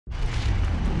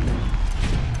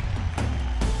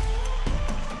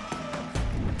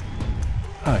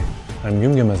Hi, I'm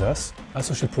Guillaume Gamazas,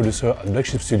 Associate Producer at Black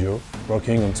Sheep Studio,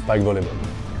 working on Spike Volleyball.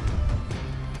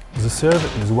 The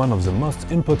serve is one of the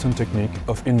most important techniques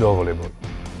of indoor volleyball.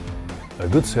 A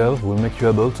good serve will make you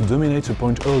able to dominate a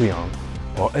point early on,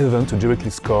 or even to directly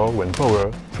score when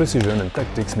power, precision and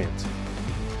tactics meet.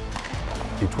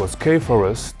 It was key for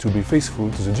us to be faithful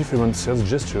to the different serve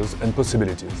gestures and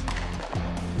possibilities.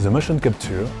 The motion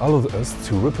capture allowed us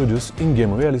to reproduce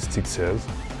in-game realistic serves,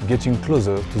 getting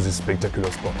closer to this spectacular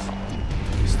sport.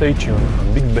 Stay tuned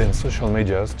on Big Ben's social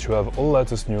medias to have all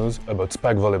latest news about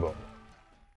Spike Volleyball.